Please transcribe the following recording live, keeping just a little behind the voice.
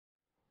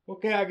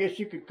Okay, I guess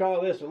you could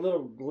call this a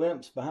little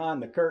glimpse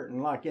behind the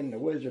curtain, like in the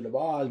Wizard of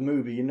Oz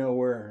movie, you know,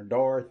 where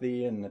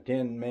Dorothy and the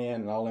Tin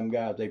Man and all them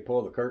guys, they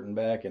pull the curtain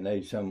back and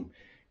they some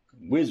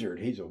wizard.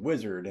 He's a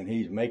wizard and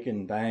he's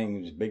making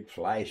things, big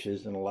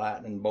flashes and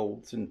lightning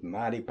bolts and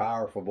mighty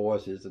powerful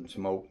voices and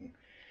smoke.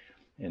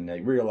 And they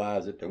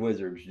realize that the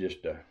wizard's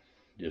just a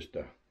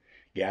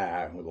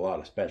guy with a lot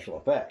of special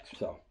effects.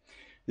 So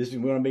this is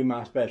going to be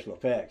my special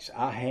effects.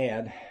 I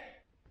had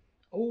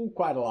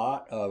quite a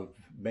lot of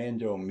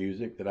banjo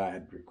music that I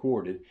had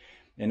recorded,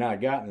 and I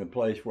got in a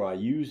place where I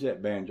use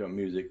that banjo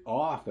music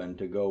often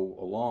to go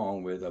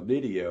along with a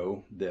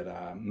video that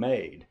I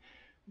made.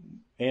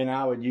 And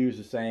I would use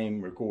the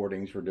same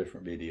recordings for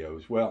different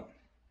videos. Well,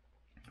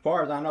 as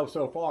far as I know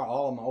so far,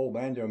 all of my old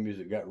banjo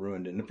music got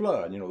ruined in the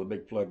flood, you know, the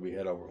big flood we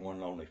had over at One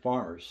Lonely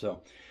Farmers.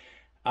 So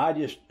I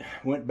just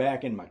went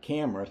back in my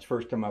camera. It's the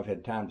first time I've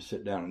had time to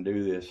sit down and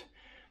do this.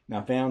 And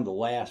I found the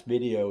last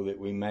video that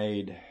we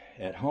made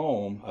at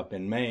home up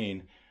in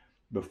Maine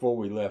before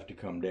we left to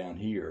come down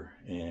here,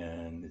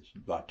 and it's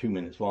about 2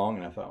 minutes long.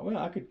 And I thought, well,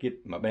 I could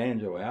get my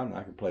banjo out and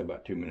I could play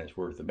about 2 minutes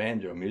worth of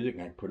banjo music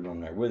and I could put it on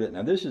there with it.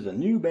 Now this is a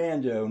new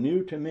banjo,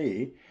 new to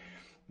me.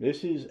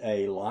 This is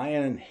a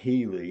Lion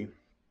Healy,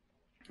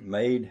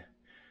 made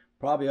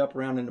probably up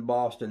around in the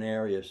Boston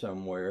area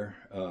somewhere,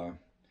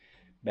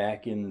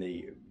 back in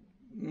the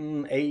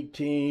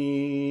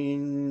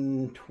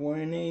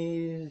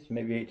 1820s,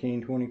 maybe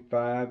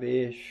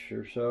 1825-ish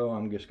or so,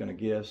 I'm just going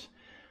to guess.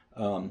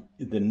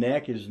 The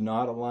neck is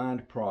not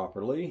aligned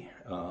properly.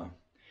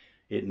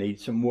 It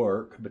needs some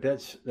work, but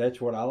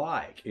that's what I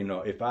like. You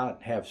know, if I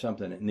have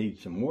something that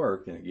needs some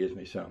work, then it gives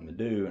me something to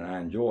do, and I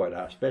enjoy it.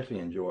 I especially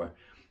enjoy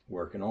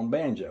working on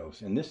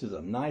banjos. And this is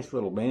a nice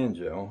little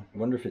banjo. I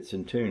wonder if it's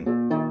in tune.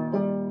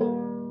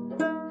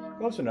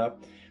 Close enough.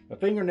 My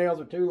fingernails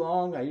are too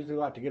long. I usually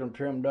like to get them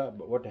trimmed up,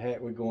 but what the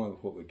heck, we're going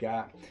with what we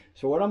got.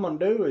 So what I'm going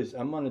to do is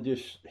I'm going to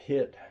just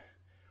hit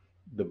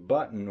the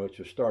button which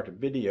will start the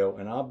video,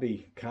 and I'll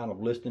be kind of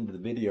listening to the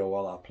video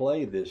while I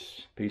play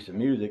this piece of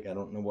music. I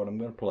don't know what I'm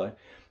going to play,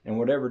 and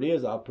whatever it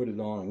is, I'll put it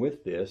on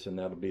with this, and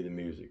that'll be the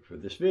music for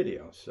this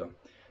video. So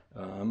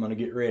I'm going to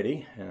get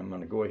ready, and I'm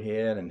going to go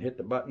ahead and hit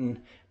the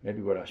button.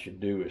 Maybe what I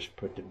should do is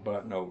put the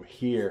button over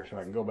here so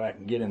I can go back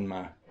and get in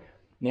my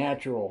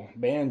natural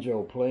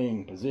banjo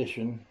playing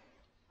position.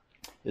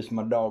 This is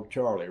my dog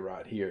Charlie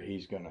right here.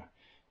 He's gonna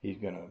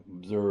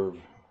observe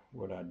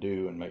what I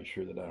do and make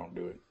sure that I don't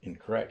do it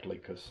incorrectly,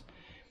 because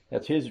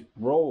that's his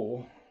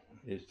role,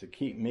 is to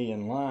keep me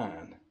in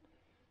line.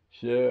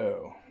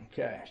 So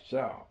okay,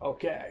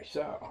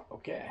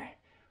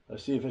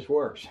 let's see if this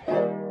works.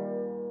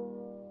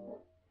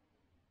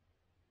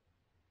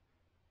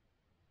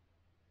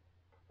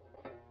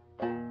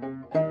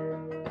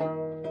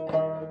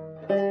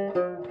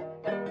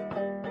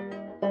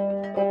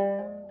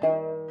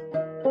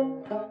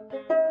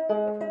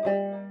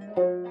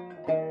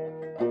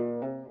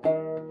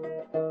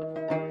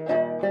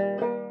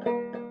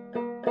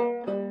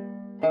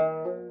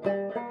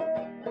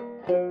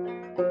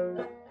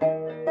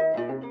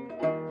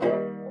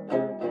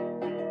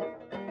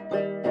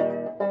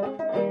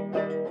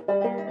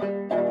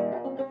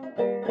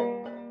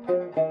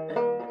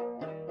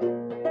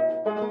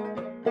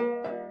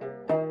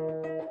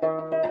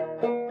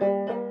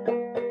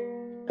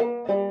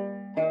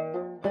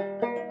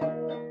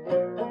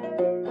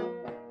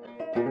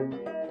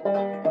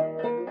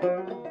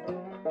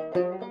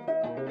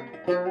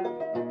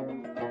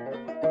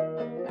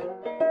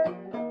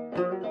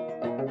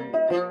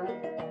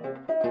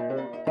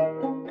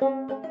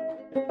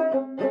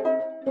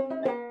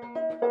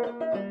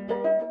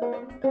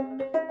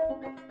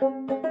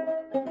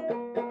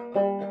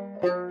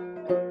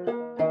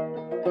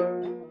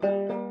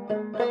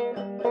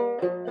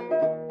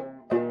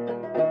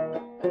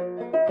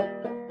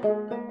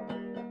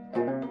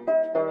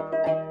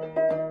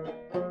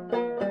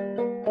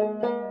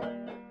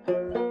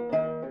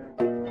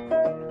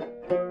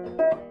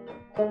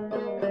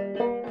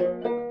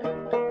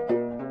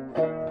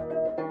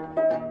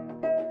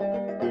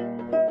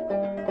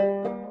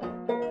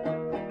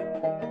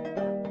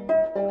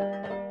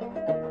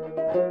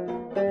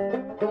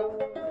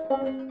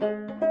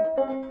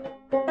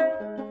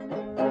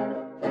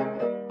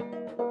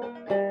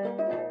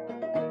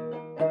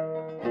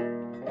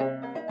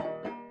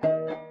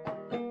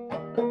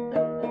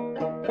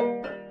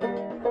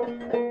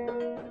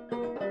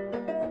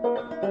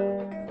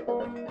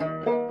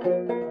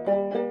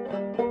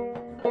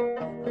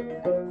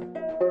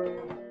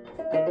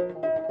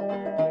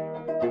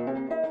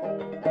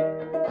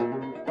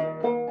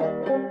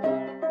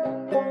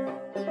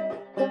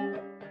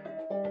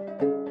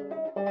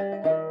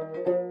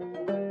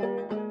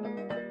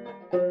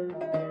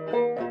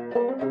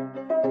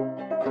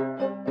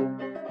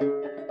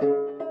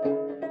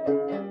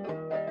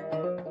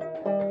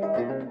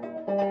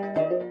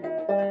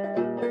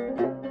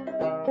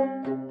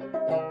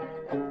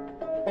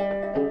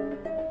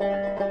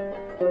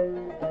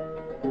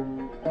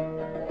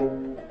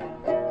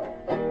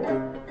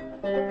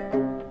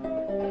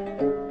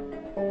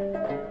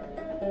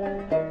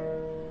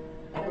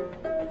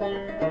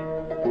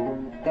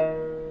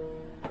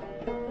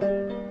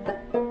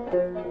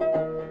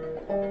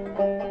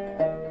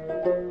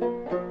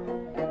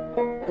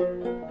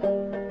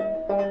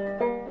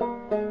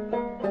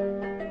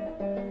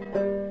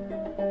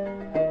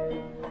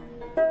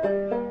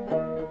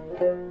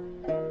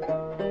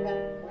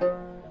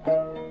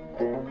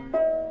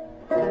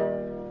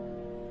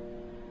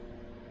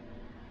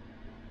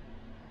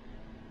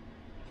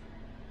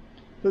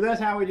 But that's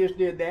how we just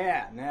did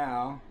that.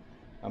 Now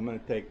I'm going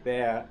to take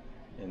that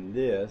and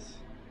this,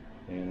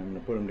 and I'm going to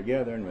put them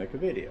together and make a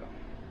video.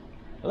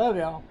 I love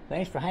y'all.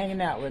 Thanks for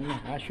hanging out with me.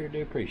 I sure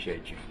do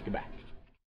appreciate you. Goodbye.